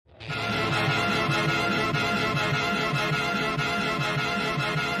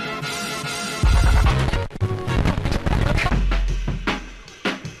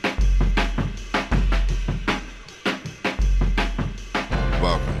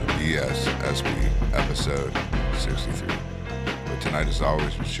ESSB episode 63. But tonight, as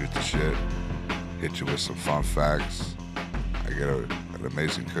always, we shoot the shit, hit you with some fun facts. I get an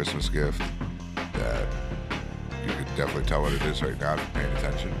amazing Christmas gift that you can definitely tell what it is right now if you're paying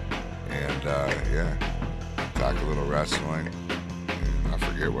attention. And talk a little wrestling. And I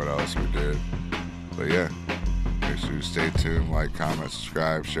forget what else we did. But yeah, make sure you stay tuned, like, comment,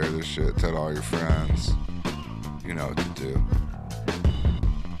 subscribe, share this shit, tell all your friends. You know what to do.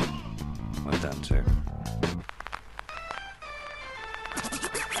 Well done, sir.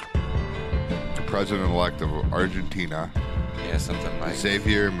 The president-elect of Argentina, Yeah, something like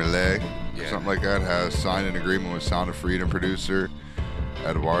Xavier Milei, Yeah. something like that, has signed an agreement with Sound of Freedom producer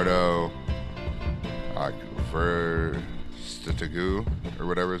Eduardo Verstegu, or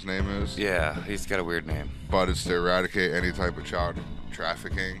whatever his name is. Yeah, he's got a weird name. But it's to eradicate any type of child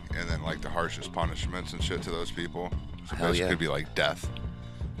trafficking and then like the harshest punishments and shit to those people. So Hell basically yeah. it could be like death,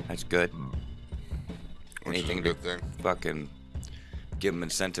 That's good. which Anything is a good thing. Fucking give them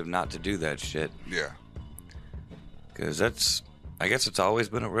incentive not to do that shit. Yeah. Because I guess it's always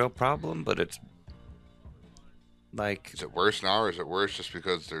been a real problem, but it's like, Is it worse now, or is it worse just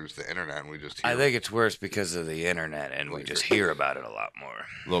because there's the internet and we just hear I think it's worse because of the internet and we just hear about it a lot more.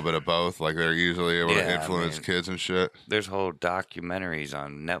 a little bit of both? Like they're usually able to Yeah, I influence mean- kids and shit. There's whole documentaries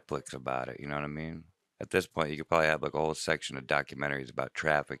on Netflix about it, you know what I mean? At this point, you could probably have like a whole section of documentaries about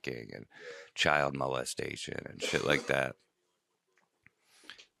trafficking and child molestation and shit like that.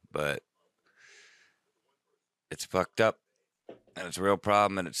 But it's fucked up, and it's a real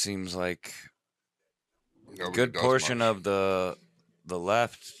problem, and it seems like a Nobody good does portion much. of the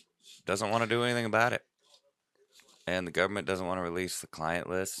left doesn't want to do anything about it. And the government doesn't want to release the client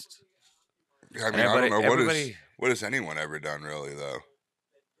list. I mean, I everybody- don't know everybody- what has anyone ever done really though.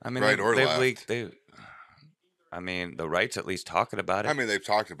 I mean, Right or they've left. leaked. I mean, the right's at least talking about it. I mean, they've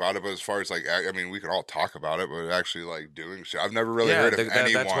talked about it, but as far as like, I mean, we can all talk about it, but actually like doing shit, I've never really heard of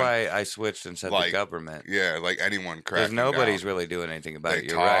anyone. That's why I switched and said the like, government. Yeah, like anyone cracking Because nobody's down. really doing anything about They it.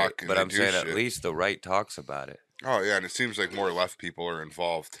 You're right, talk and but they I'm do saying shit. at least the right talks about it. Oh yeah, and it seems like more left people are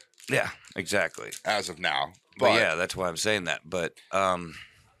involved Yeah, exactly. as of now. But yeah, that's why I'm saying that. But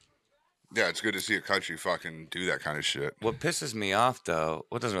yeah, it's good to see a country fucking do that kind of shit. what pisses me off, though,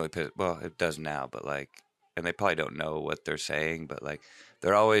 well, it doesn't really piss. Well, it does now, but like, and they probably don't know what they're saying, but like,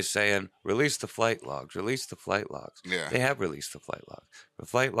 they're always saying, "Release the flight logs. Release the flight logs." Yeah. They have released the flight logs. The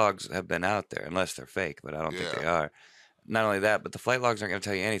flight logs have been out there, unless they're fake, but I don't think they Yeah. are. Not only that, but the flight logs aren't going to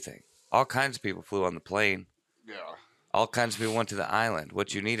tell you anything. All kinds of people flew on the plane. Yeah. All kinds of people went to the island.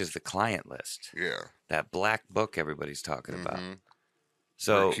 What you need is the client list. Yeah. That black book everybody's talking about. Mhm.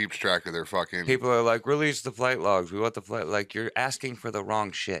 So Where it keeps track of their fucking. people are like, release the flight logs. We want the flight. Like, you're asking for the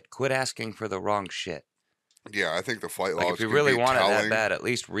wrong shit. Quit asking for the wrong shit. Yeah, I think the flight Like, logs. if you can really be want it that telling. bad, at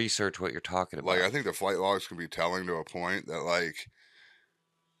least research what you're talking about. Like, I think the flight logs can be telling to a point that, like,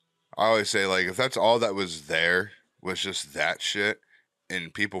 I always say, like, if that's all that was there was just that shit,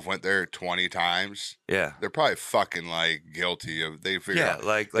 and people went there 20 times, yeah. they're probably fucking, like, guilty of, they figure Yeah, out.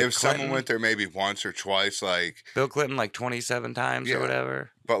 like If someone Clinton, went there maybe once or twice, like, Bill Clinton, like 27 times Yeah. or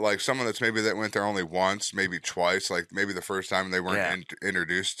whatever. but, like, someone that's maybe that went there only once, maybe twice, like, maybe the first time they weren't Yeah.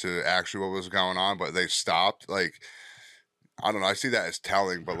 introduced to actually what was going on, but they stopped, like, I don't know. I see that as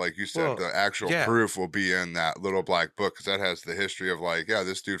telling, but like you said, Well, the actual yeah. proof will be in that little black book because that has the history of like, yeah,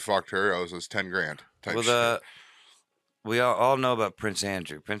 this dude fucked her. Owes us 10 grand. Type Well, shit. we all know about Prince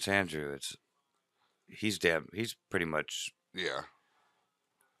Andrew. Prince Andrew, he's pretty much, Yeah,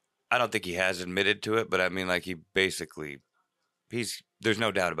 I don't think he has admitted to it, but I mean, like, there's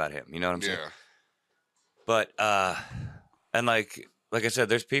no doubt about him. You know what I'm saying? yeah, But and like I said,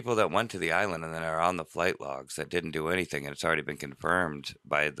 there's people that went to the island and then are on the flight logs that didn't do anything, and it's already been confirmed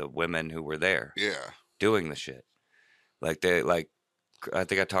by the women who were there yeah, doing the shit. I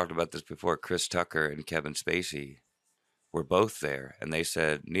think I talked about this before. Chris Tucker and Kevin Spacey were both there, and they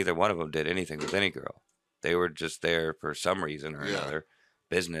said neither one of them did anything with any girl. They were just there for some reason or Yeah. another,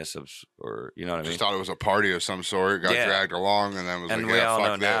 business or you know what I mean. just thought it was a party of some sort. Got Yeah. dragged along, and then was And like, we yeah, all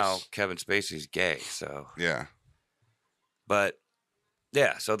know fuck now this. Kevin Spacey's gay, so. Yeah, But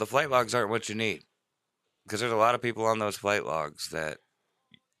yeah, so the flight logs aren't what you need, because there's a lot of people on those flight logs that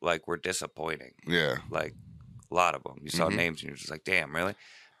like were disappointing. yeah, Like a lot of them, you saw Mhm. names and you're just like, damn, really?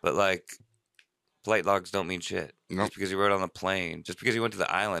 But like, flight logs don't mean shit. Nope. Just because you rode on the plane, just because you went to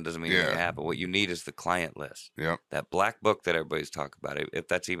the island doesn't mean anything Yeah. happened. What you need is the client list, yep. that black book that everybody's talking about, if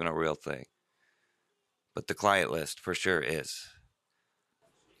that's even a real thing. But the client list for sure is.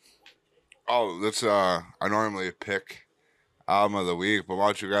 Oh, that's I normally pick album of the week, but why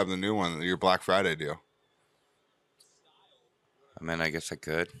don't you grab the new one, your Black Friday deal? I mean, I guess I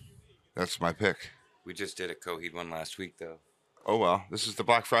could. That's my pick. We just did a Coheed one last week, though. Oh well, this is the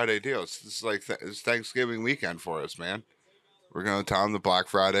Black Friday deal. This is like it's Thanksgiving weekend for us, man. We're gonna tell them the Black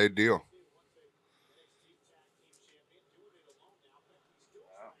Friday deal.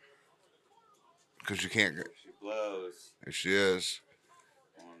 Because you can't. She blows. There she is.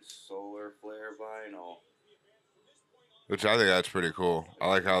 On solar flare vinyl. Which I think that's pretty cool. I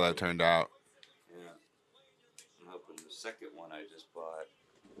like how that turned out. Yeah. I'm hoping the second one I just bought.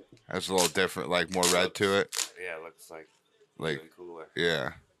 That's a little different, like more red to it. Yeah, it looks like even cooler.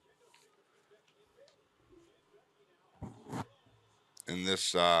 Yeah. And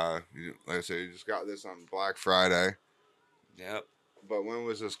this, like I said, you just got this on Black Friday. Yep. But when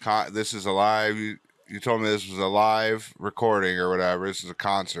was this? This is a live. You told me this was a live recording or whatever. This is a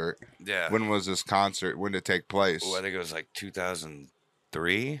concert. Yeah. When was this concert? When did it take place? Oh, I think it was like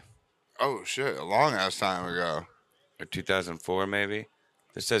 2003. Oh shit! A long ass time ago. Or 2004 maybe.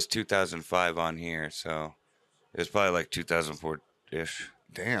 This says 2005 on here, so it was probably like 2004-ish.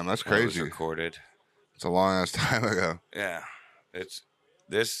 Damn, that's It was crazy. recorded. It's a long ass time ago. Yeah.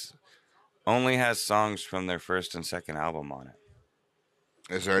 This only has songs from their first and second album on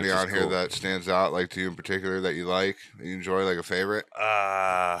it. Is there any Which is on here cool. that stands out, like to you in particular, that you like, that you enjoy, like a favorite?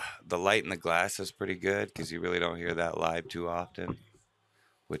 The Light in the Glass is pretty good because you really don't hear that live too often,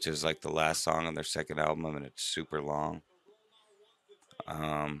 which is like the last song on their second album, and it's super long.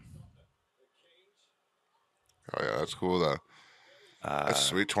 Oh yeah, that's cool though. That's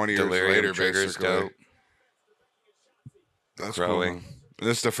sweet. 20 years Delirium later, Trigger's basically. dope. That's Growing. cool. And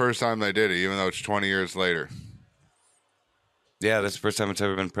this is the first time they did it, even though it's 20 years later. Yeah, that's the first time it's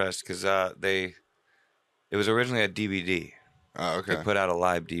ever been pressed because it was originally a DVD. Oh, okay. They put out a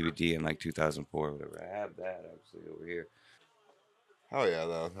live DVD in like 2004 or whatever. I have that actually over here. Oh yeah,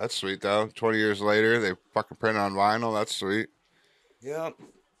 though. That's sweet though. 20 years later, they fucking print on vinyl. That's sweet. Yep.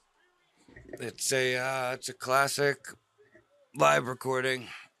 It's a classic live recording.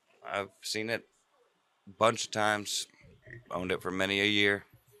 I've seen it a bunch of times. Owned it for many a year.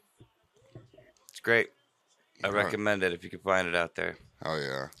 It's great. I recommend it if you can find it out there. Oh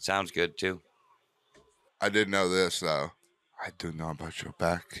yeah. Sounds good too. I did know this though. I do know about your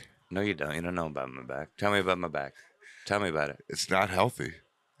back. No, you don't. You don't know about my back. Tell me about my back. Tell me about it. It's not healthy,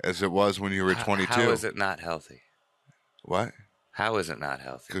 as it was when you were 22. How is it not healthy? What? How is it not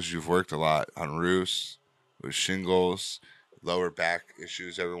healthy? Because you've worked a lot on roofs, with shingles, lower back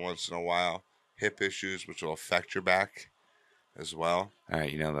issues every once in a while, hip issues, which will affect your back as well. All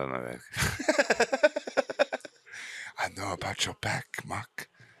right, you know about my back. I know about your back, Mark.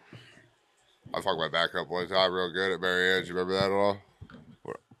 I fucked my back up one time real good at Mary Ann's. You remember that at all?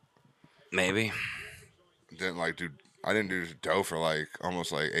 Maybe. I didn't do dough for like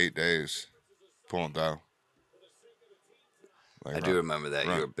almost like 8 days. Pulling dough. Like, I do remember that.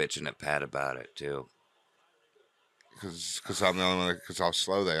 You were bitching at Pat about it too. Because I'm the only one, because how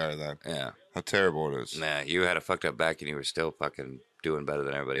slow they are then. Yeah. How terrible it is. Nah, you had a fucked up back and you were still fucking doing better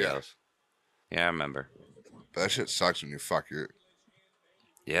than everybody else. Yeah, I remember. But that shit sucks when you fuck your...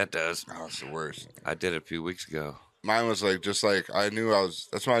 Yeah, it does. Oh, it's the worst. I did it a few weeks ago. Mine was like, just like, that's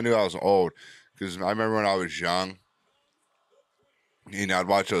when I knew I was old. Because I remember when I was young, you know, I'd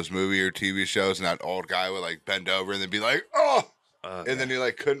watch those movie or TV shows and that old guy would like bend over and then be like, oh! And then he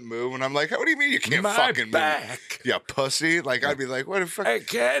like couldn't move. And I'm like, what do you mean you can't fucking back. move? Yeah, pussy. Like, I'd be like, what the fuck? I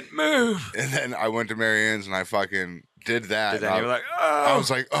can't move. And then I went to Mary Ann's and I fucking did that. And then you were like, oh! I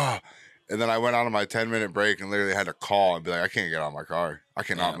was like, oh. And then I went on my 10-minute break and literally had to call and be like, I can't get out of my car. I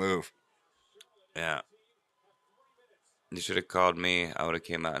cannot move. Yeah. You should have called me. I would have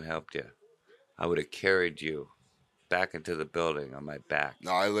came out and helped you. I would have carried you back into the building on my back.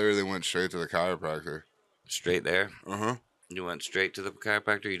 No, I literally went straight to the chiropractor. Straight there? Uh-huh. You went straight to the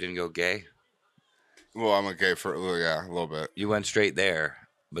chiropractor? You didn't go gay? Well, I'm a gay for, yeah, a little bit. You went straight there,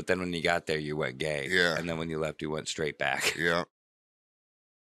 but then when you got there, you went gay. Yeah. And then when you left, you went straight back. Yeah.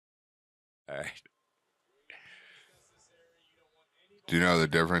 All right. Do you know the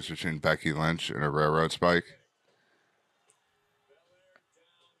difference between Becky Lynch and a railroad spike?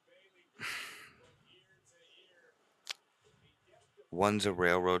 One's a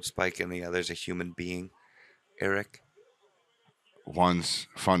railroad spike and the other's a human being, Eric. One's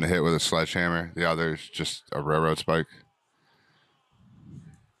fun to hit with a sledgehammer. The other's just a railroad spike.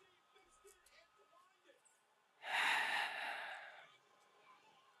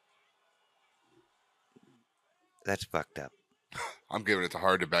 That's fucked up. I'm giving it to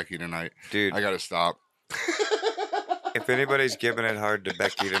hard to Becky tonight. Dude. I gotta stop. If anybody's giving it hard to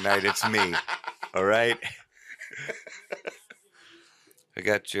Becky tonight, it's me. All right? I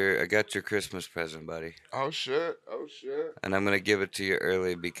got your Christmas present, buddy. Oh shit! Oh shit! And I'm gonna give it to you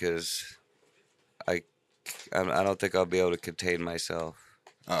early because I I don't think I'll be able to contain myself.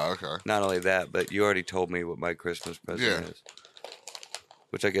 Oh, okay. Not only that, but you already told me what my Christmas present Yeah. is.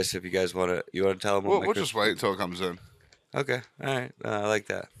 Which I guess if you guys want to, you want to tell them what We'll my we'll Christmas just wait until it comes in. Okay, all right. I like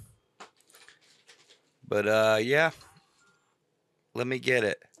that. But yeah, let me get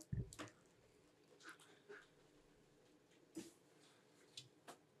it.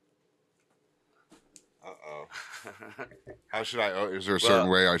 Uh-oh. How should I? Is there a certain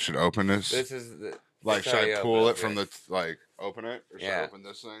way I should open this? This is like, should I pull it from the open it, or should I Yeah. open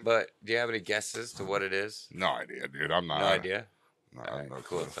this thing? But do you have any guesses to what it is? No idea, dude. I'm not. No idea. No, All right, no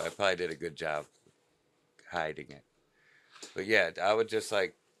cool. clue. So I probably did a good job hiding it. But yeah, I would just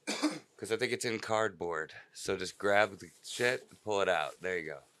like, because I think it's in cardboard. So just grab the shit and pull it out. There you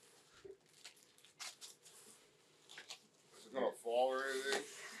go. Is it gonna fall or anything?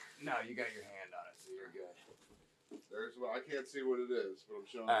 No, you got your hand on it, so you're good. There's. I can't see what it is, but I'm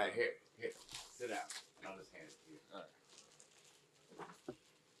showing. All right, here. Sit down. I'll just hand it to you. All right.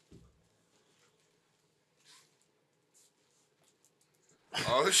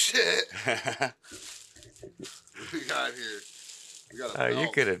 Oh shit! What we got here? We got a You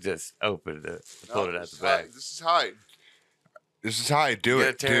belt. could have just opened it, No, pulled it out this the is how- bag. This is how I do You it,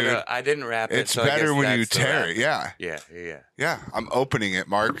 gotta tear dude. it up. I didn't wrap it. It's so I better guess when you that's the tear wrap. it. Yeah, Yeah. I'm opening it,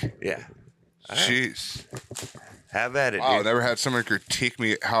 Mark. Yeah. All right. Jeez. Have at it, Wow, I dude. never had someone critique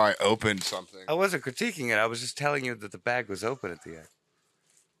me how I opened something. I wasn't critiquing it. I was just telling you that the bag was open at the end.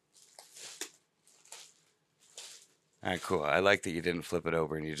 All right, cool. I like that you didn't flip it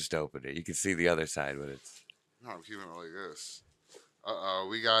over and you just opened it. You can see the other side, but it's... No, I'm keeping it like this.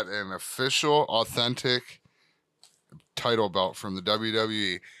 We got an official, authentic title belt from the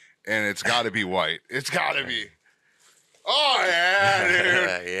WWE, and it's got to be white. It's got to be. Oh, yeah,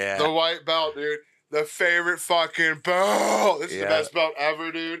 dude. yeah. The white belt, dude. The favorite fucking belt. This is the Yeah. best belt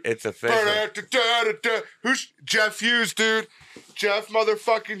ever, dude. It's official. Who's Jeff Hughes, dude? Jeff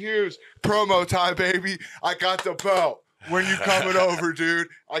motherfucking Hughes. Promo time, baby. I got the belt. When you coming over, dude?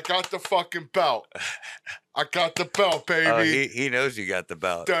 I got the fucking belt. I got the belt, baby. Oh, he knows you got the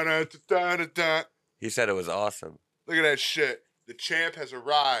belt. Dun-dun-dun-dun-dun. He said it was awesome. Look at that shit. The champ has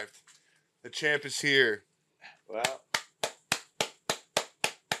arrived. The champ is here. Well,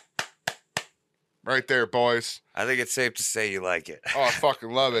 Right there, boys. I think it's safe to say you like it. Oh, I fucking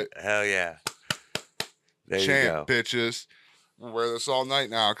love it. Hell yeah. There Champ, you bitches. I'm gonna wear this all night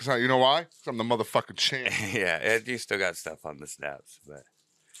now. Because you know why? 'Cause I'm the motherfucking champ. go. Yeah, and you still got stuff on the snaps, but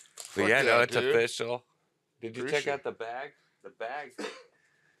Fuck yeah, no, yeah, it's dude. official. Did you check Appreciate out the bag? The bag.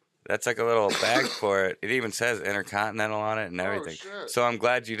 That's like a little bag for it. It even says Intercontinental on it and everything. shit. So I'm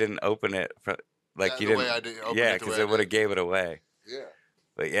glad you didn't open it like Yeah, you the didn't. way I did- opened Yeah, it the because way I it would have did. gave it away. Yeah.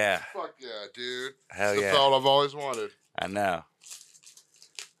 But yeah, Fuck yeah, dude. hell It's the yeah, belt I've always wanted. I know.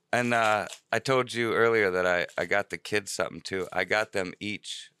 And I told you earlier that I got the kids something too. I got them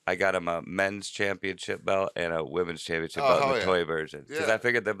each. I got them a men's championship belt and a women's championship Oh, belt in hell the yeah. toy version. Because Yeah. I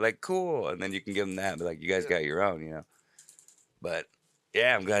figured they'd be like, cool. And then you can give them that. Be like, you guys Yeah. got your own, you know. But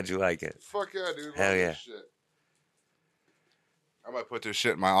yeah, I'm glad you like it. Fuck yeah, dude. Hell Love yeah. this shit. I might put this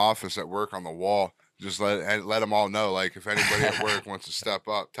shit in my office at work on the wall. Just let them all know. Like, if anybody at work wants to step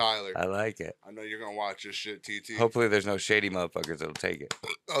up, Tyler, I like it. I know you're going to watch this shit, TT. Hopefully there's no shady motherfuckers that'll take it.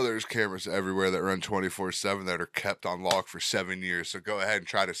 Oh, there's cameras everywhere that run 24/7 that are kept on lock for 7 years. So go ahead and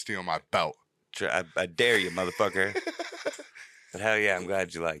try to steal my belt. I dare you, motherfucker. But hell yeah, I'm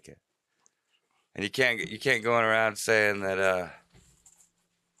glad you like it. And you can't go around saying that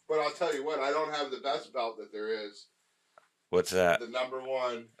But I'll tell you what, I don't have the best belt that there is. what's that? The number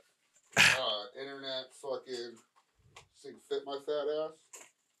one internet fucking thing fit my fat ass.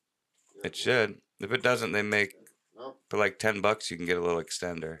 Yeah, It should. If it doesn't, they make Nope. for like $10 you can get a little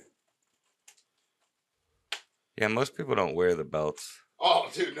extender. Yeah, most people don't wear the belts. Oh,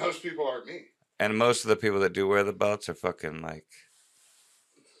 dude, those people aren't me. And most of the people that do wear the belts are fucking like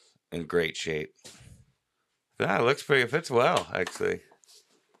in great shape. Yeah, it looks pretty. It fits well, actually.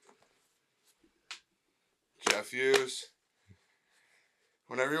 Jeff Hughes.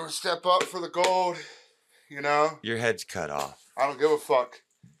 Whenever you want to step up for the gold, you know, Your head's cut off. I don't give a fuck.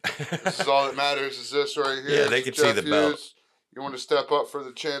 This is all that matters is this right here. Yeah, they can see the belt. You want to step up for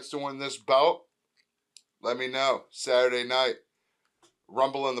the chance to win this belt? Let me know. Saturday night.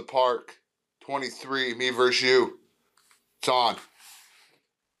 Rumble in the Park. 23, me versus you. It's on.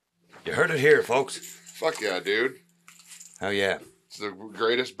 You heard it here, folks. Fuck yeah, dude. Oh yeah. It's the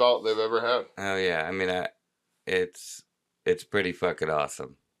greatest belt they've ever had. Oh yeah. I mean, it's pretty fucking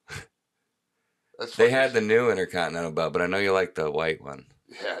awesome. That's They fucking- had the new Intercontinental belt, but I know you like the white one.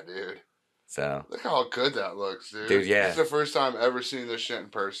 Yeah, dude. So Look how good that looks, dude. Dude, yeah. This is the first time I've ever seen this shit in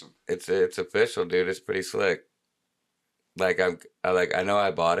person. it's official, dude. It's pretty slick. Like I know I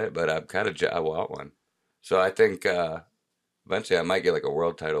bought it, but I'm kind of I want one. So I think eventually I might get like a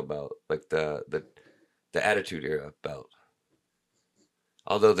world title belt, like the Attitude Era belt.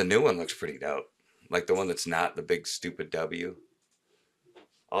 Although the new one looks pretty dope, like the one that's not the big stupid W.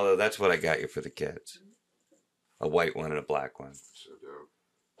 Although that's what I got you for the kids, a white one and a black one. So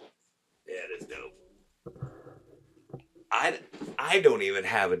dope. Yeah, it is dope. I don't even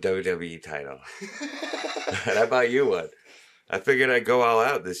have a WWE title, and I bought you one. I figured I'd go all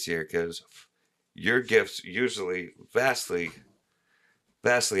out this year because your gifts usually vastly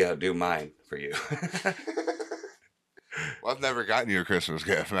outdo mine for you. Well, I've never gotten you a Christmas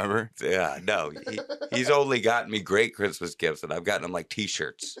gift, remember? Yeah, no, he's only gotten me great Christmas gifts, and I've gotten him like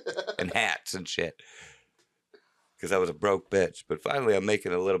T-shirts and hats and shit. Because I was a broke bitch, but finally I'm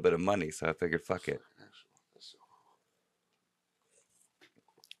making a little bit of money, so I figured, fuck it.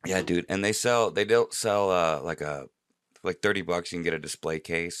 Yeah, dude, and they don't sell like $30 you can get a display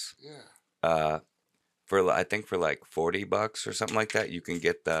case. Yeah. I think for like $40 or something like that, you can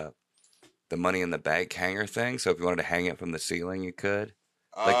get the Money in the Bank hanger thing. So if you wanted to hang it from the ceiling, you could.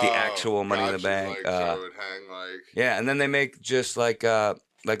 Like the actual Money in the Bank. Like, so it would hang like. Yeah, and then they make just like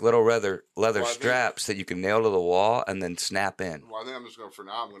little leather straps that you can nail to the wall and then snap in. Well, I think I'm just going for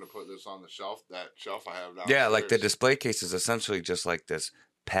now. I'm going to put this on the shelf. That shelf I have downstairs. Yeah, like the display case is essentially just like this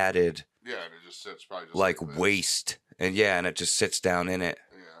padded. Yeah, and it just sits probably just like this. waist, and yeah, and it just sits down in it.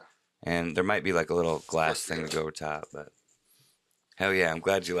 Yeah. And there might be like a little glass thing to go over top, but hell yeah, I'm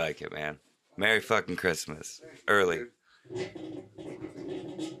glad you like it, man. Merry fucking Christmas. Early.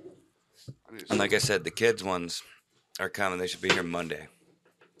 And like I said, the kids' ones are coming. They should be here Monday.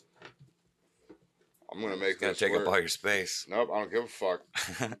 I'm going to make Gonna this take work. up all your space. Nope, I don't give a fuck.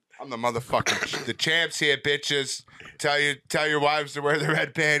 I'm the motherfucking the champs here, bitches. Tell your wives to wear the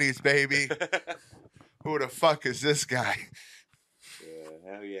red panties, baby. Who the fuck is this guy?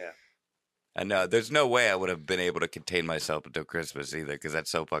 Yeah, hell yeah. I know. There's no way I would have been able to contain myself until Christmas either, because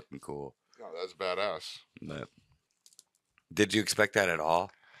that's so fucking cool. No, that's badass. But did you expect that at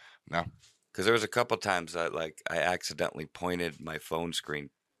all? No. Because there was a couple times that I accidentally pointed my phone screen,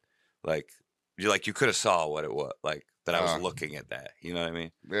 you could have saw what it was, like that I was looking at that. You know what I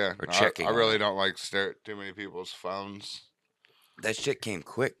mean? Yeah. Or checking. I really don't like stare at too many people's phones. That shit came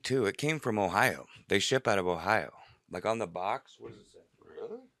quick too. It came from Ohio. They ship out of Ohio. Like on the box. What does it say?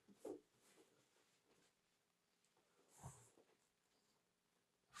 Really?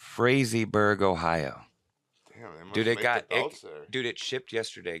 Frazeysburg, Ohio. Damn, they must Dude, make it got the belts there. Dude, it shipped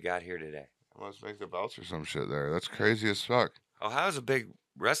yesterday. Got here today. They must make the belts or some shit there. That's crazy as fuck. Ohio's a big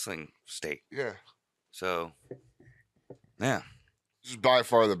wrestling state. Yeah. So, yeah. This is by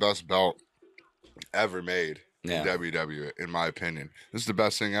far the best belt ever made Yeah. in WWE, in my opinion. This is the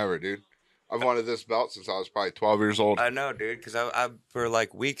best thing ever, dude. I've wanted this belt since I was probably 12 years old. I know, dude, because I for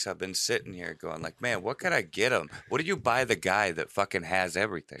like weeks I've been sitting here going like, man, what could I get him? What do you buy the guy that fucking has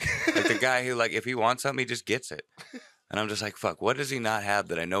everything? Like the guy who if he wants something, he just gets it. And I'm just like, fuck, what does he not have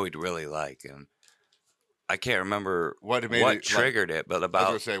that I know he'd really like? And I can't remember what triggered it, but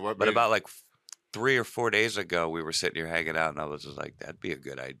about 3 or 4 days ago, we were sitting here hanging out, and I was just like, that'd be a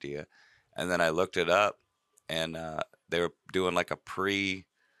good idea. And then I looked it up, and they were doing like a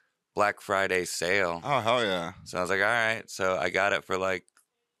pre-Black Friday sale. Oh, hell yeah. So I was like, all right. So I got it for like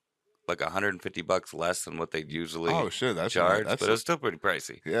 $150 less than what they'd usually charge, but it was still pretty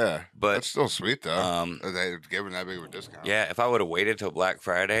pricey. Yeah, but that's still sweet though. They're giving that big of a discount. Yeah, if I would have waited till Black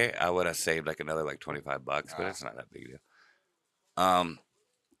Friday, I would have saved like another $25, but it's not that big a deal.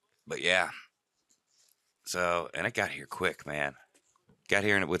 But yeah. So, and it got here quick, man. Got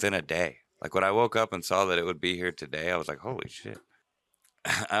here within a day. Like when I woke up and saw that it would be here today, I was like, holy shit.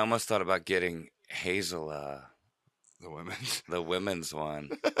 I almost thought about getting Hazel the women's one.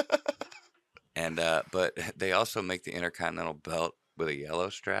 And but they also make the Intercontinental belt with a yellow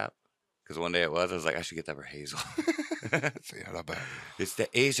strap. Because one day I was like, I should get that for Hazel. It's a yellow belt. It's the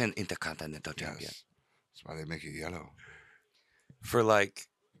Asian Intercontinental Champion. That's why they make it yellow. For like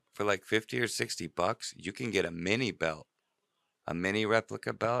 $50 or $60, you can get a mini belt, a mini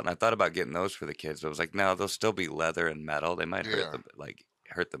replica belt. And I thought about getting those for the kids, but I was like, no, they'll still be leather and metal. They might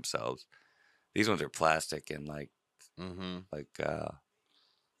hurt themselves. These ones are plastic and like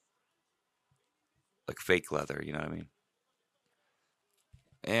fake leather. You know what I mean?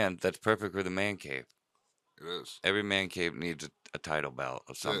 And that's perfect for the man cave. It is. Every man cave needs a title belt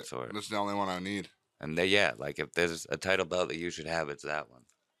of some sort. That's the only one I need. And if there's a title belt that you should have, it's that one.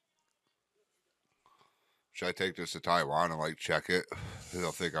 should I take this to Taiwan and like check it?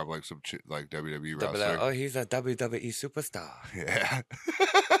 They'll think I'm like some like WWE They'll be like, wrestler. oh, he's a WWE superstar. Yeah.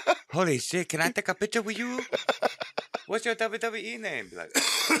 Holy shit! Can I take a picture with you? What's your WWE name? Be like,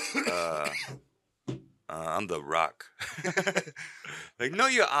 I'm The Rock. Like, no,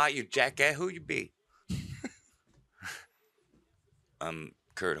 you aren't, you jackass. Who you be? I'm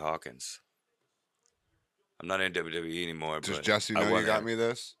Kurt Hawkins. I'm not in WWE anymore. Does but Jesse know you got me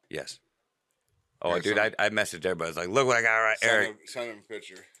this? Yes. Oh, Okay, dude, so- I messaged everybody. I was like, look what I got right, Eric. Send him a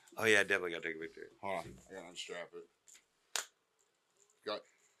picture. Oh, yeah, I definitely got to take a picture. Hold on, I gotta unstrap it. Got.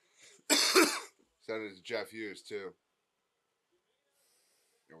 Send it to Jeff Hughes too.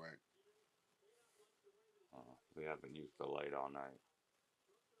 No wait. Oh, we haven't used the light all night.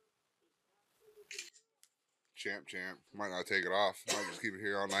 Champ. Might not take it off. Might just keep it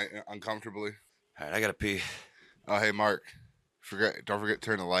here all night uncomfortably. All right, I got to pee. Oh, hey, Mark. Don't forget to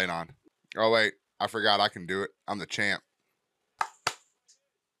turn the light on. Oh, wait. I forgot I can do it. I'm the champ. How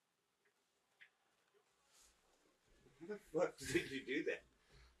the fuck did you do that?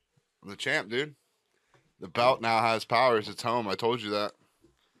 I'm the champ, dude. The belt now has powers. It's home. I told you that.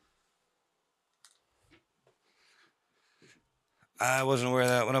 I wasn't aware of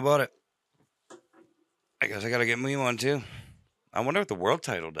that when I bought it. I guess I got to get me one, too. I wonder what the world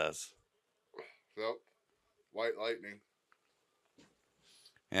title does. So, White Lightning.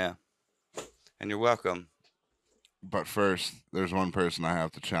 Yeah. And you're welcome. But first, there's one person I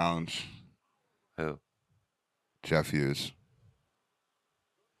have to challenge. Who? Jeff Hughes.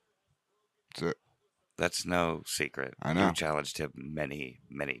 That's it. That's no secret. I know. You challenged him many,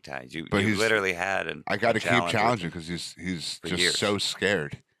 many times. You But he's- literally had an. I got to keep challenge with challenging him. because he's For just years. so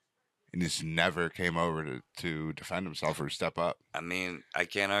scared. And he's never came over to defend himself or step up. I mean, I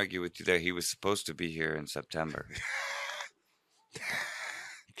can't argue with you there. He was supposed to be here in September.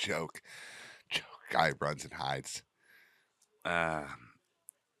 Joke. Guy runs and hides. I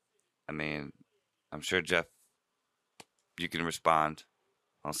mean, I'm sure, Jeff, you can respond.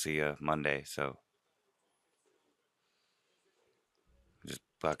 I'll see you Monday, so. Just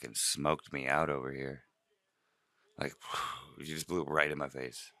fucking smoked me out over here. Like, you just blew right in my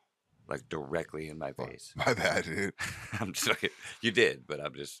face. Like, directly in my face. My bad, dude. I'm just like, you did, but I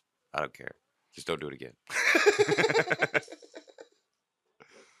don't care. Just don't do it again.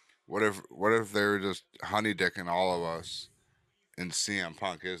 What if they were just honeydicking all of us and CM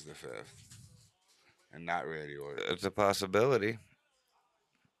Punk is the fifth and not Randy Orton? It's a possibility.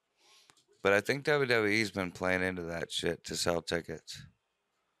 But I think WWE's been playing into that shit to sell tickets.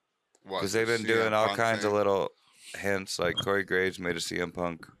 Because they've been doing all kinds of little hints. Like Corey Graves made a CM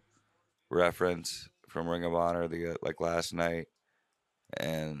Punk reference from Ring of Honor like last night.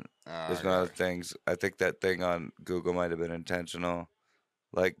 And there's been other things. I think that thing on Google might have been intentional.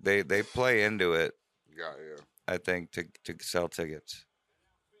 Like they play into it, Got you. I think, to sell tickets.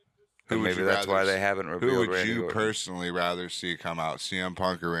 Who And would maybe you that's why rather they haven't Who revealed would Randy you Orton. personally rather see come out, CM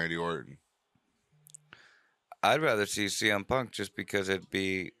Punk or Randy Orton? I'd rather see CM Punk just because it'd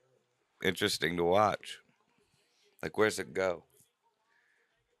be interesting to watch. Like, where's it go?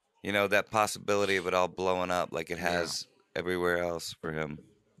 You know, that possibility of it all blowing up like it has everywhere else for him.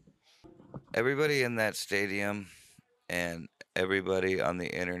 Everybody in that stadium and everybody on the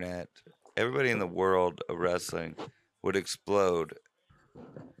internet, everybody in the world of wrestling would explode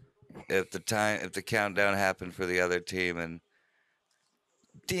if the countdown happened for the other team and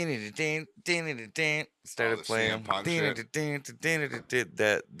started the playing CM Punk shit.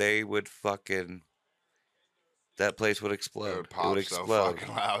 that they would fucking that place would explode. It would It pop would so explode.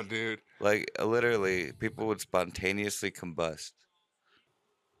 fucking loud, dude. Like literally, people would spontaneously combust.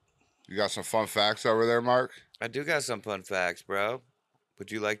 You got some fun facts over there, Mark? I do got some fun facts, bro.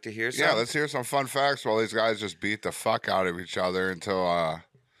 Would you like to hear some? Yeah, let's hear some fun facts while these guys just beat the fuck out of each other until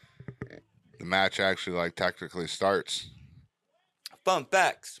the match actually like technically starts. Fun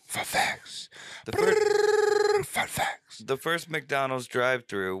facts. Fun facts. The first, Fun facts. the first McDonald's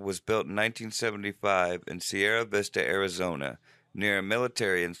drive-thru was built in 1975 in Sierra Vista, Arizona, near a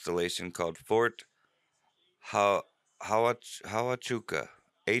military installation called Fort Huachuca. Huachuco.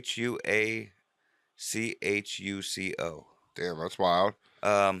 Damn, that's wild.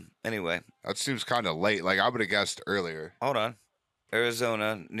 Anyway, That seems kind of late. Like I would have guessed earlier. hold on.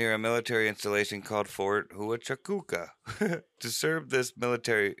 Arizona, near a military installation called Fort Huachuca, to serve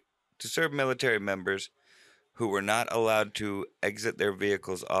military members who were not allowed to exit their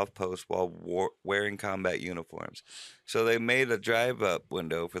vehicles off post while wearing combat uniforms. So they made a drive-up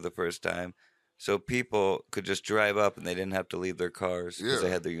window for the first time, so people could just drive up and they didn't have to leave their cars because they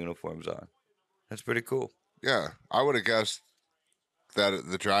Yeah. had their uniforms on. That's pretty cool. Yeah, I would have guessed that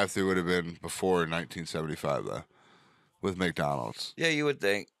the drive-through would have been before 1975 though, with McDonald's. Yeah, you would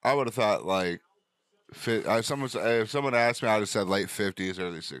think. I would have thought like, if someone asked me, I'd have said late 50s,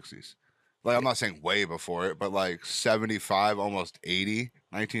 early 60s. Like I'm not saying way before it, but like 75, almost 80,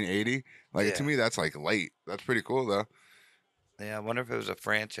 1980. Like Yeah. to me, that's like late. That's pretty cool though. Yeah, I wonder if it was a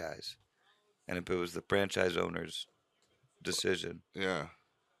franchise, and if it was the franchise owner's decision. Yeah.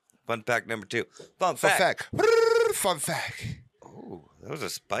 Fun fact number 2. Fun fact. Fun fact. Oh, that was a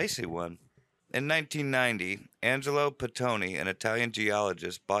spicy one. In 1990, Angelo Pettoni, an Italian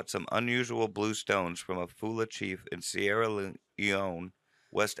geologist, bought some unusual blue stones from a Fula chief in Sierra Leone,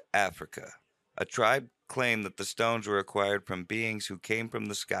 West Africa. A tribe claimed that the stones were acquired from beings who came from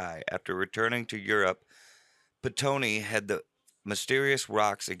the sky. After returning to Europe, Pettoni had the mysterious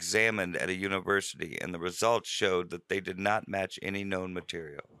rocks examined at a university, and the results showed that they did not match any known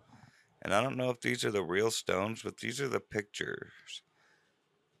material. And I don't know if these are the real stones, but these are the pictures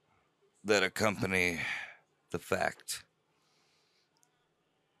that accompany the fact.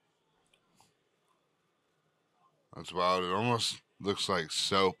 That's wild. It almost looks like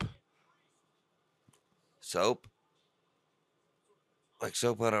soap. Soap? Like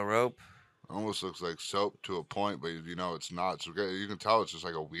soap on a rope? Almost looks like soap to a point, but you know it's not. So you can tell it's just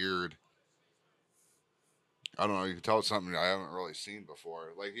like a weird. I don't know. You can tell it's something I haven't really seen before.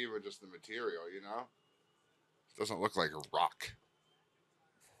 Like even just the material, you know, it doesn't look like a rock.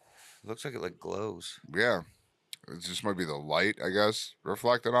 Looks like it like glows. Yeah, it just might be the light, I guess,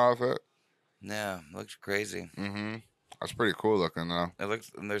 reflecting off it. Yeah, looks crazy. Mm-hmm. That's pretty cool looking though. It looks,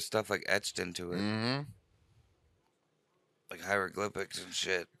 and there's stuff like etched into it, Mm-hmm. like hieroglyphics and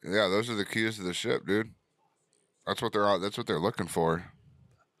shit. Yeah, those are the keys to the ship, dude. That's what they're out. That's what they're looking for.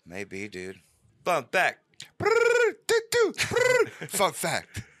 Maybe, dude. Fun fact. Fun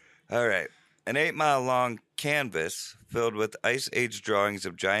fact. All right. An 8-mile-long canvas filled with Ice Age drawings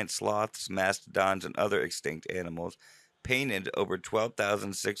of giant sloths, mastodons, and other extinct animals, painted over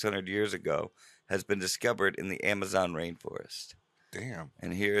 12,600 years ago, has been discovered in the Amazon rainforest. Damn.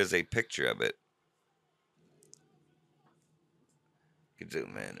 And here is a picture of it. You can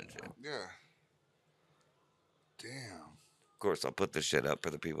zoom in and shit. Yeah. Damn. Of course, I'll put this shit up for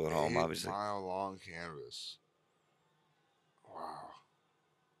the people at home, obviously. 8-mile long canvas. Wow.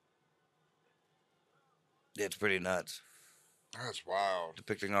 Yeah, it's pretty nuts. That's wild.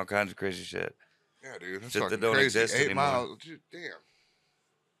 Depicting all kinds of crazy shit. Yeah, dude. That's Shit that fucking don't crazy. exist 8 anymore. miles. Dude, damn.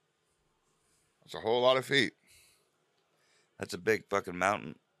 That's a whole lot of feet. That's a big fucking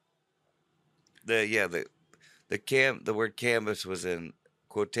mountain. The word canvas was in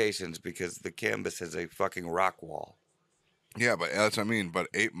quotations because the canvas is a fucking rock wall Yeah, but that's what I mean. But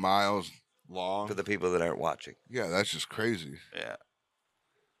 8 miles long. for the people that aren't watching. Yeah, that's just crazy. Yeah.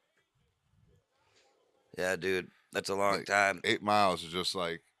 Yeah, dude. That's a long Like, time. 8 miles is just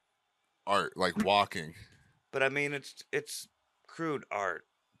like art, like walking. But I mean it's crude art,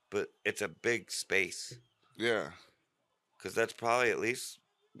 but it's a big space. Yeah. Because that's probably at least,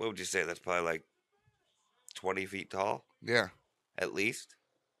 what would you say? That's probably like 20 feet tall, Yeah. at least.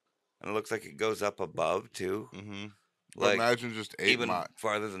 And it looks like it goes up above, too. Mm-hmm. Like, imagine just 8 even miles.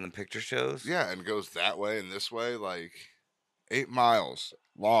 farther than the picture shows. Yeah, and it goes that way and this way, like 8 miles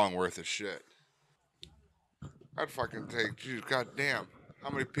long worth of shit. I'd fucking take, geez, goddamn. How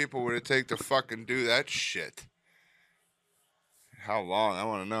many people would it take to fucking do that shit? How long? I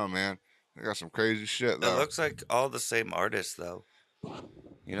want to know, man. They got some crazy shit, It though. looks like all the same artists, though.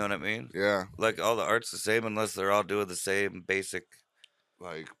 You know what I mean? Yeah, Like, all the art's the same unless they're all doing the same basic.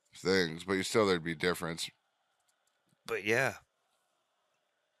 like things, but there'd be difference. But yeah.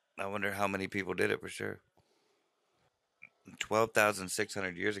 I wonder how many people did it for sure.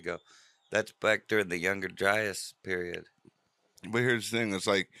 12,600 years ago. That's back during the Younger Dryas period. But here's the thing: it's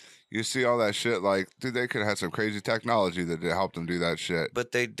like you see all that shit. Like, dude, they could have had some crazy technology that helped them do that shit.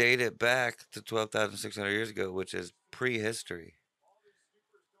 But they date it back to 12,600 years ago, which is prehistory.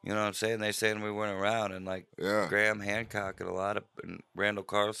 You know what I'm saying? They saying we weren't around, and like Yeah, Graham Hancock and Randall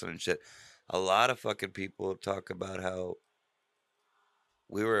Carlson and shit. A lot of fucking people talk about how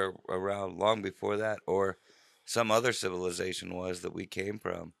we were around long before that, or some other civilization was that we came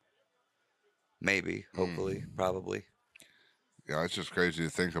from. Maybe, hopefully, probably. yeah, it's just crazy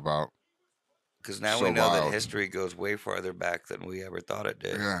to think about. Because now So we know wild. that history goes way farther back than we ever thought it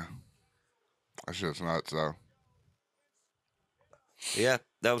did. Yeah, that shit's nuts, though. Yeah,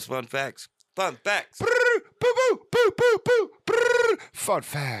 that was fun facts. Fun facts. Boo boo boo boo boo. Fun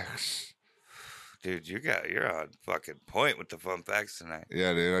facts. Dude, you're on fucking point with the fun facts tonight.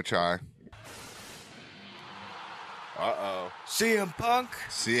 Yeah, dude, I try. Uh-oh. CM Punk.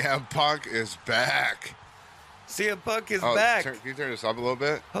 CM Punk is back. CM Punk is Oh, back. can you turn this up a little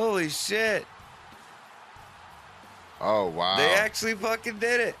bit? Holy shit. Oh, wow. They actually fucking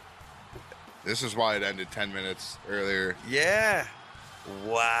did it. This is why it ended 10 minutes earlier. Yeah.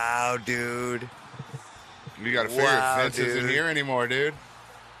 Wow, dude. You got to figure Vince isn't here anymore, dude.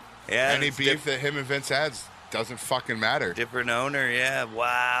 Yeah. Any beef that him and Vince had doesn't fucking matter. Different owner, yeah.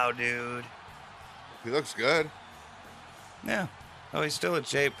 Wow, dude. He looks good. Yeah. Oh, he's still in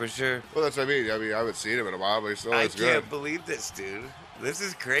shape for sure. Well, that's what I mean. I haven't seen him in a while, but he still looks good. I can't believe this, dude. This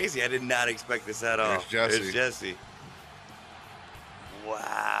is crazy. I did not expect this at all. There's Jesse.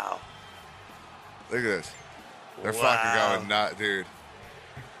 Wow. Look at this. They're fucking going nuts, dude.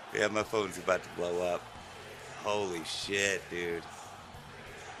 Yeah, my phone's about to blow up. Holy shit, dude.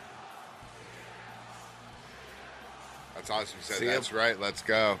 That's awesome. He said, that's right. Let's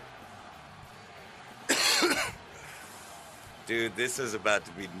go. Dude, this is about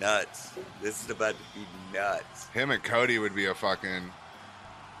to be nuts. This is about to be nuts. Him and Cody would be a badass.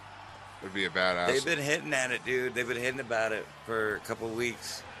 They've been hitting at it, dude. They've been hitting about it for a couple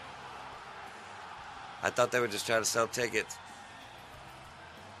weeks. I thought they were just trying to sell tickets.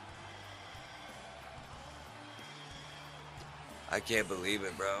 I can't believe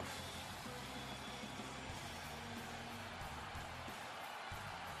it, bro.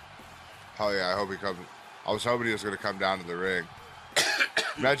 Oh yeah, I hope he comes. I was hoping he was going to come down to the ring.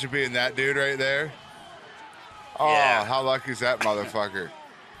 Imagine being that dude right there. Oh, yeah. How lucky is that motherfucker?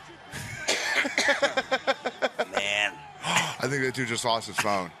 Man. I think that dude just lost his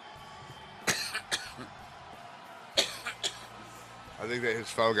phone. I think that his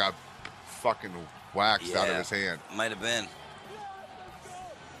phone got fucking waxed out of his hand. Might have been.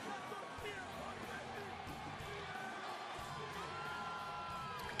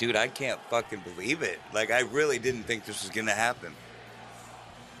 Dude, I can't fucking believe it. Like, I really didn't think this was going to happen.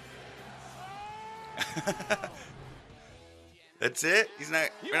 That's it? We're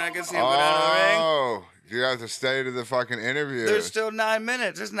not going to see him go down to the ring? Oh, you have to stay to the fucking interview. There's still 9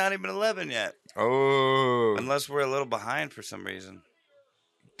 minutes. It's not even 11 yet. Oh. Unless we're a little behind for some reason.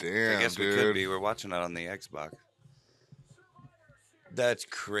 Damn, I guess dude. we could be. We're watching it on the Xbox. That's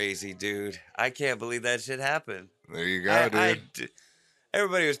crazy, dude. I can't believe that shit happened. There you go, dude.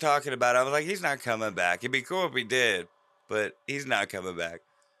 Everybody was talking about it. I was like, he's not coming back. It'd be cool if he did, but he's not coming back.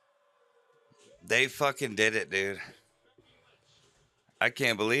 They fucking did it, dude. I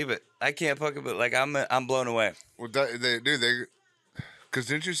can't believe it. I can't fucking believe it. Like, I'm blown away. Well, because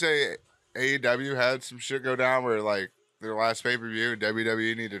didn't you say AEW had some shit go down where, like, their last pay-per-view,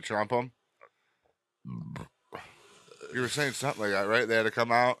 WWE needed to trump them? You were saying something like that, right? They had to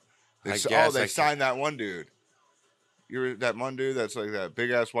come out. They signed that one dude. That one dude that's like that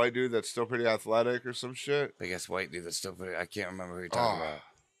big ass white dude that's still pretty athletic or some shit. Big ass white dude that's still pretty. I can't remember who you're talking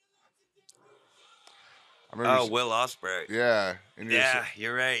about. Will Ospreay. Yeah.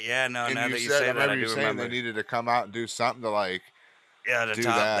 You're right. Yeah, no. Now that you say that, I do remember. They needed to come out and do something to like. Yeah, to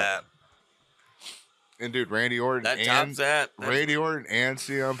top that. And dude, Randy Orton tops that. Randy Orton and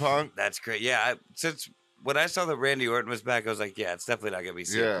CM Punk. That's great. Yeah, since when I saw that Randy Orton was back, I was like, yeah, it's definitely not gonna be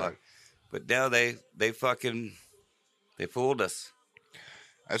CM Punk. But now they fucking. They fooled us.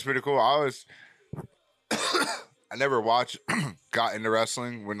 That's pretty cool. I never got into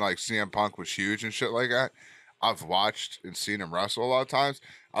wrestling when like CM Punk was huge and shit like that. I've watched and seen him wrestle a lot of times.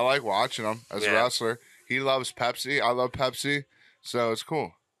 I like watching him as a wrestler. He loves Pepsi. I love Pepsi. So it's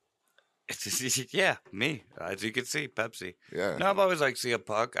cool. Yeah, me. As you can see, Pepsi. Yeah. No, I've always liked CM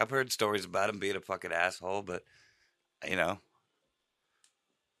Punk. I've heard stories about him being a fucking asshole, but, you know.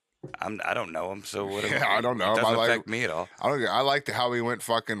 I don't know him, so what? Yeah, I don't know. It doesn't affect me at all. I liked how he went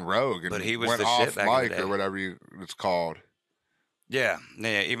fucking rogue and but he was went the off shit back mic in the day. or whatever it's called. Yeah.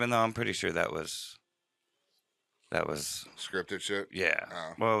 Even though I'm pretty sure that was scripted shit. Yeah.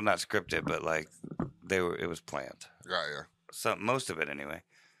 Oh. Well, not scripted, but like it was planned. Yeah. Most of it anyway.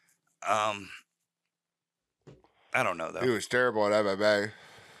 I don't know though. He was terrible at MMA.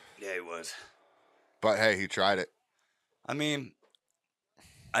 Yeah, he was. But hey, he tried it. I mean,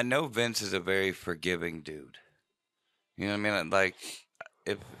 I know Vince is a very forgiving dude. You know what I mean? Like,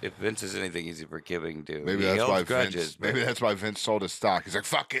 if Vince is anything, he's a forgiving dude. Maybe that's why Vince sold his stock. He's like,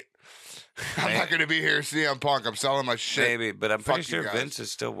 fuck it. I'm not going to be here, CM Punk. I'm selling my shit. Maybe, but I'm pretty sure Vince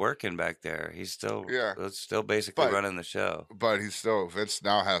is still working back there. He's still basically running the show. But Vince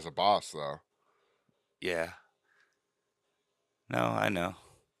now has a boss, though. Yeah. No, I know.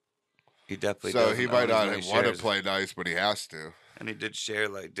 He definitely So he might not want to play nice, but he has to. And he did share,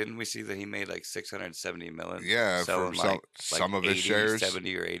 like, didn't we see that he made like $670 million? Yeah, from some of his shares.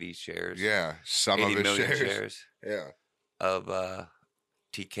 70 or 80 shares. Yeah, some of his shares. Yeah. Of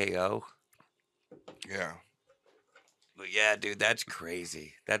TKO. Yeah. But yeah, dude, that's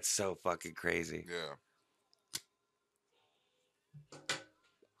crazy. That's so fucking crazy. Yeah.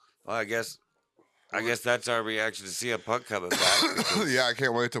 Well, I guess that's our reaction to CM Punk coming back. because Yeah, I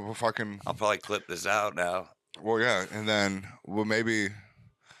can't wait to fucking. I'll probably clip this out now. Well, yeah, and then maybe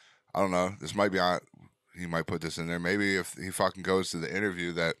I don't know. This might be on. He might put this in there. Maybe if he fucking goes to the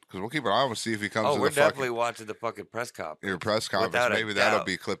interview, that because we'll keep an eye on, see if he comes. Oh, to we're the definitely fucking, watching the fucking press conference. your press conference. Without a Maybe that'll doubt.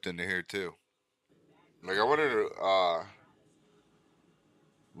 be clipped into here too. Like I wonder,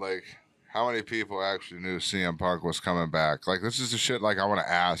 like how many people actually knew CM Punk was coming back? Like this is the shit. Like I want to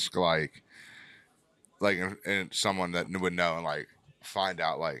ask, like and someone that would know and like find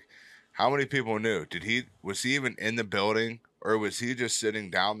out, like how many people knew? Was he even in the building? Or was he just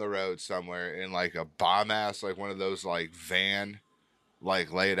sitting down the road somewhere in like a bomb ass, like one of those like van,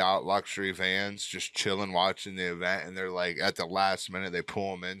 like laid out luxury vans, just chilling watching the event? And they're like at the last minute they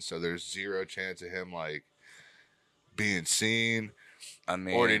pull him in, so there's zero chance of him like being seen. I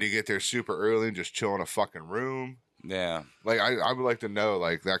mean, or did he get there super early and just chill in a fucking room? Yeah. Like I would like to know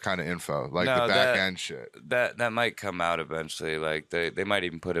like that kind of info, like No, the back end shit. That might come out eventually. Like they might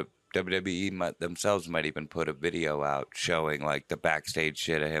even put WWE themselves might even put a video out showing like the backstage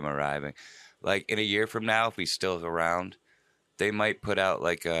shit of him arriving. Like in a year from now, if he's still around, they might put out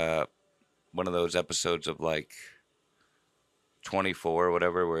like one of those episodes of like 24 or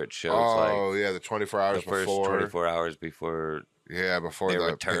whatever, where it shows Oh yeah, the 24 hours the first before. 24 hours before before their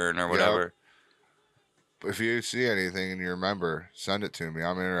the return or whatever. If you see anything and you remember, send it to me.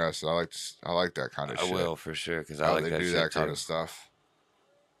 I'm interested. I like that kind of shit. I will for sure because I How like they that do shit that too. kind of stuff.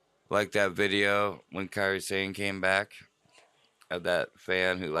 Like that video when Kairi Sane came back of that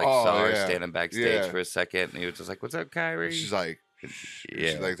fan who saw her standing backstage for a second and he was just like, "What's up, Kairi?" She's like,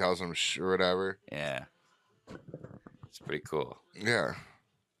 yeah. She like tells him or whatever. Yeah. It's pretty cool. Yeah.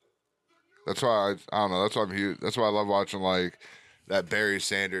 That's why I don't know. That's why I'm huge. That's why I love watching like that Barry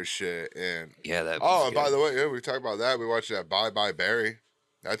Sanders shit and yeah. That. And by the way, yeah, we talked about that. We watched that Bye Bye Barry.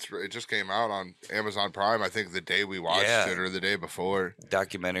 It just came out on Amazon Prime. I think the day we watched it or the day before.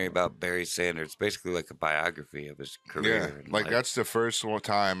 Documentary about Barry Sanders, basically like a biography of his career. Yeah, like that's the first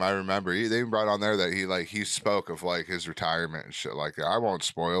time I remember. They even brought on there that he spoke of like his retirement and shit like that. I won't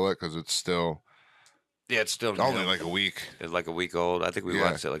spoil it because it's still. Yeah, it's still only like a week. It's like a week old. I think we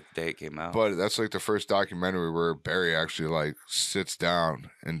watched it like the day it came out. But that's like the first documentary where Barry actually like sits down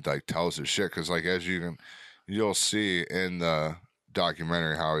and like tells his shit. Because like as you'll see in the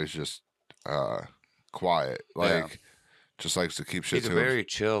documentary how he's just quiet, like just likes to keep shit. He's a very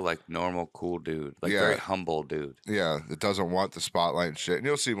chill, like normal, cool dude, like very humble dude. Yeah, that doesn't want the spotlight and shit. And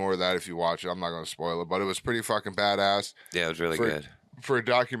you'll see more of that if you watch it. I'm not going to spoil it, but it was pretty fucking badass. Yeah, it was really good. For a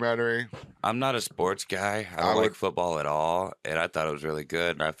documentary. I'm not a sports guy. I don't like football at all, and I thought it was really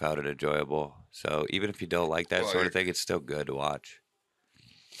good, and I found it enjoyable. So even if you don't like that sort of thing, it's still good to watch.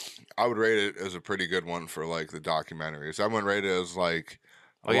 I would rate it as a pretty good one for like the documentaries. I wouldn't rate it as like.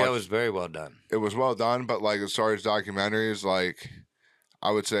 It was very well done. It was well done, but like as far as documentaries, like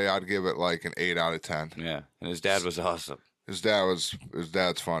I would say I'd give it like an 8 out of 10. Yeah, and his dad was awesome. His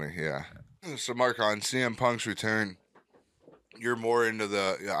dad's funny. Yeah. So Mark, on CM Punk's return. You're more into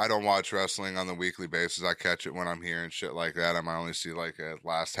I don't watch wrestling on the weekly basis. I catch it when I'm here and shit like that. I might only see like a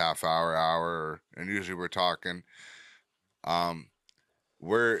last half hour, and usually we're talking.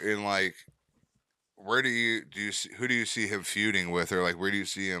 We're in like, where do you see, who do you see him feuding with, or like where do you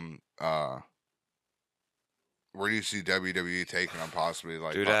see him? Where do you see WWE taking him possibly?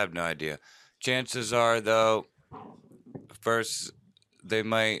 Like, dude, I have no idea. Chances are though, first they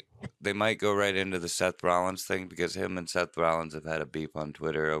might go right into the Seth Rollins thing because him and Seth Rollins have had a beef on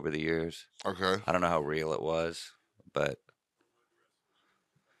Twitter over the years. Okay. I don't know how real it was, but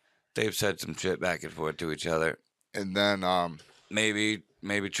they've said some shit back and forth to each other. And then maybe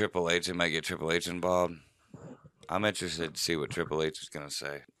Triple H, they might get Triple H involved. I'm interested to see what Triple H is going to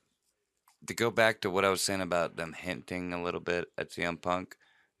say. To go back to what I was saying about them hinting a little bit at CM Punk,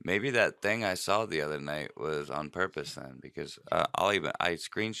 maybe that thing I saw the other night was on purpose then, because I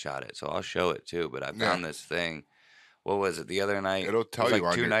screenshot it, so I'll show it too. But I found this thing. What was it the other night? It'll tell you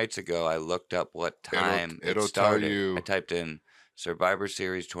like 2 nights ago. I looked up what time it'll started. tell you. I typed in Survivor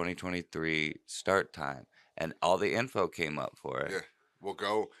Series 2023 start time, and all the info came up for it. Yeah, we'll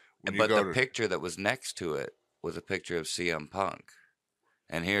go. But the picture that was next to it was a picture of CM Punk,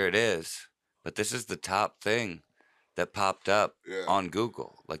 and here it is. But this is the top thing that popped up on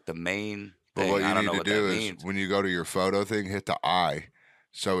Google, like the main thing. But what I don't know you need what to do that is means. when you go to your photo thing, hit the I,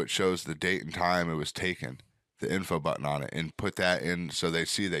 so it shows the date and time it was taken, the info button on it, and put that in so they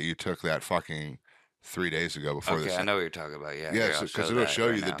see that you took that fucking 3 days ago before Okay, this. I know what you're talking about. Yeah, Yeah, here, I'll because show it'll that show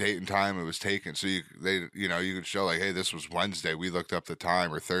right you the now. date and time it was taken. So you could show like, hey, this was Wednesday. We looked up the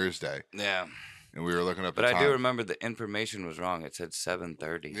time, or Thursday, Yeah, and we were looking up but the I time. do remember the information was wrong. It said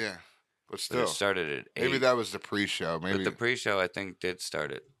 7:30. Yeah, but But still, it started at 8. maybe that was the pre-show. But Maybe the pre-show, I think, did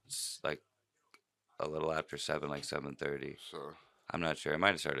start at like a little after 7, like 7:30. so. I'm not sure. It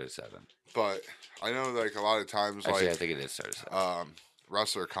might have started at 7. But I know, like, a lot of times, Actually, I like, think it did start at 7.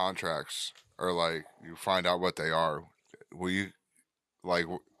 wrestler contracts are like, you find out what they are. Will you, like,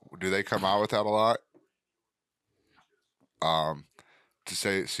 do they come out with that a lot? To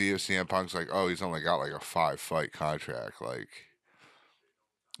see if CM Punk's like, oh, he's only got like a 5-fight contract. Like,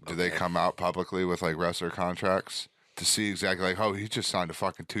 do they Okay. come out publicly with like wrestler contracts to see exactly like, oh, he just signed a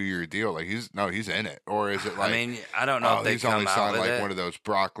fucking 2-year deal? Like, he's in it, or is it like, I mean, I don't know oh, if they he's come only out signed with like it. one of those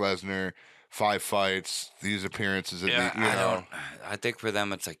Brock Lesnar 5 fights, these appearances at Yeah, the, you know. I think for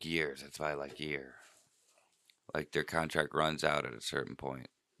them it's like years. It's by like year. Like their contract runs out at a certain point.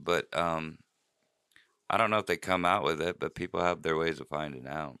 But I don't know if they come out with it, but people have their ways of finding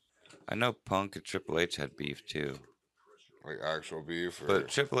out. I know Punk and Triple H had beef too. Like actual beef, or But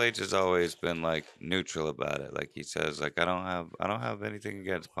Triple H has always been like neutral about it. Like he says, like I don't have anything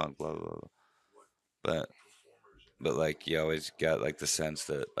against Punk, blah blah blah. But like you always got like the sense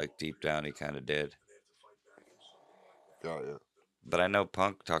that like deep down he kind of did. yeah. But I know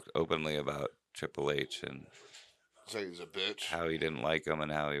Punk talked openly about Triple H and Say he's a bitch. how he didn't like him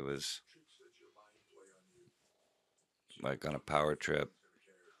and how he was like on a power trip.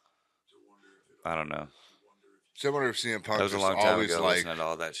 I don't know. So I wonder if CM Punk That was a just long time always ago like. listening to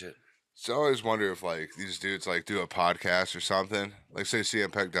all that shit. So I always wonder if like these dudes like do a podcast or something. Like say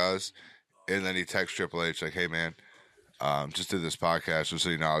CM Punk does, and then he texts Triple H like, "Hey man, just did this podcast just so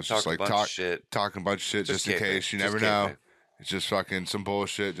you know, I was just Talk a like bunch of shit. talking a bunch of shit just in kayfabe. case. You Just never know. kayfabe. It's just fucking some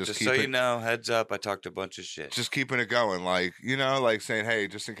bullshit. Just keep so it. you know, heads up, I talked a bunch of shit. Just keeping it going, like like saying, "Hey,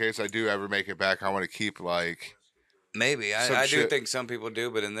 just in case I do ever make it back, I want to keep like." Maybe. some I do shit. think some people do,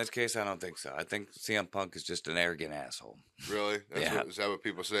 but in this case, I don't think so. I think CM Punk is just an arrogant asshole. Really? Yeah. Is that what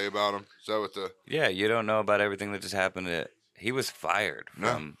people say about him? Is that what the? Yeah, you don't know about everything that just happened. He was fired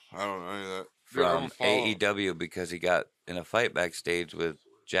No, from I don't know any of that. Dude, I from don't follow him. AEW because he got in a fight backstage with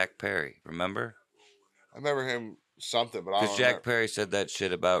Jack Perry. Remember? I remember him something, but I Because don't Jack Perry said that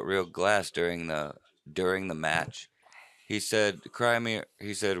shit about Real Glass during the match. He said, "Cry me."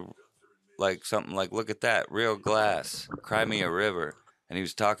 He said, like something like, "Look at that, Real Glass, cry me a river." And he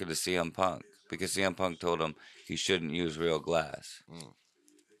was talking to CM Punk because CM Punk told him he shouldn't use Real Glass. Mm.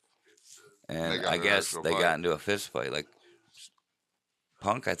 And They got I in an guess actual they fight. got into a fist fight. Like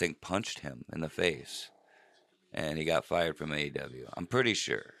Punk, I think, punched him in the face, and he got fired from AEW. I'm pretty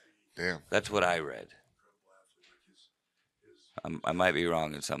sure. Damn. That's what I read. I might be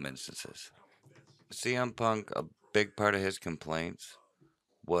wrong in some instances. CM Punk, a big part of his complaints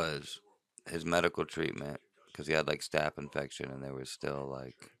was his medical treatment because he had like staph infection, and they were still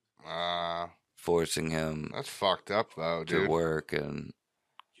like forcing him That's fucked up though, to dude. work, and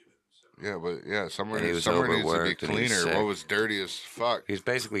Yeah, but yeah, somewhere And he was needs to be overworked and he was cleaner. sick. What was dirty as fuck? he's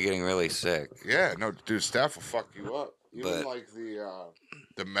basically getting really sick. Yeah, no, dude, staph will fuck you up. Even But- like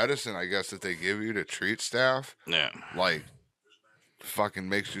the medicine, I guess, that they give you to treat staph, Yeah, like, fucking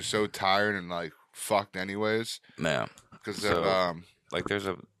makes you so tired and like fucked anyways. yeah. Because So- Like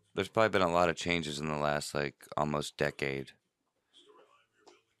there's probably been a lot of changes in the last like almost decade.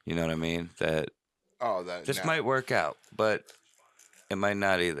 You know what I mean? That this now- might work out, but it might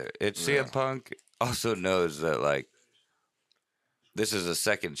not either. Yeah. CM Punk also knows that like this is a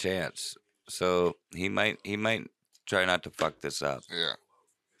second chance, so he might try not to fuck this up, Yeah.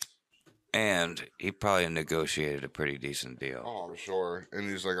 and he probably negotiated a pretty decent deal. Oh, I'm sure. And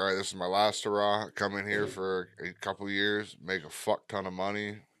he's like, all right, this is my last hurrah. Come in here for a couple years, make a fuck ton of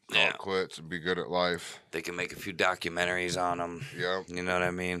money, call Yeah. it quits, and be good at life. They can make a few documentaries on him. Yeah. You know what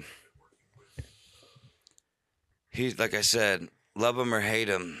I mean? He's like I said, love him or hate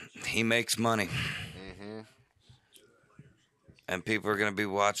him, he makes money, Mm-hmm. and people are gonna be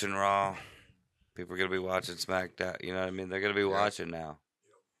watching Raw. People are gonna be watching SmackDown. You know what I mean? They're gonna be watching now,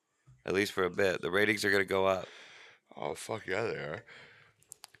 at least for a bit. The ratings are gonna go up. Oh, fuck yeah, they are.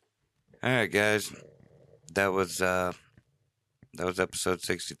 All right, guys, that was episode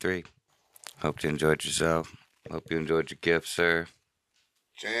 63. Hope you enjoyed yourself. Hope you enjoyed your gift, sir.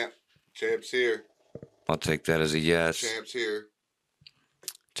 Champ's here. I'll take that as a yes. Champ's here.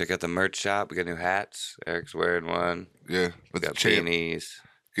 Check out the merch shop. We got new hats. Eric's wearing one. Yeah, We but the got champ beanies,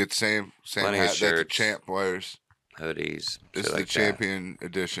 get same Plenty of hat that the shirts. champ wears. hoodies. This shit is like the champion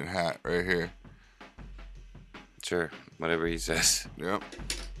edition hat right here. That. Sure, whatever he says. Yep.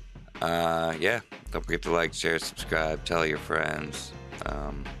 Yeah. Don't forget to like, share, subscribe, tell your friends.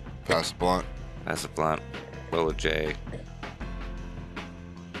 Pass the blunt. Pass the blunt. Roll a J.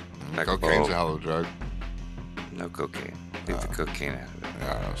 Pack a Cocaine's bowl. a hell of a drug. No cocaine. Leave the cocaine out of it.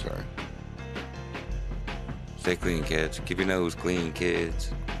 Yeah, I'm sorry. Stay clean, kids. Keep your nose clean,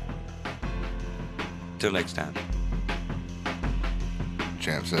 kids. Till next time.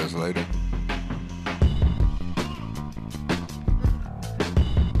 Champ says later.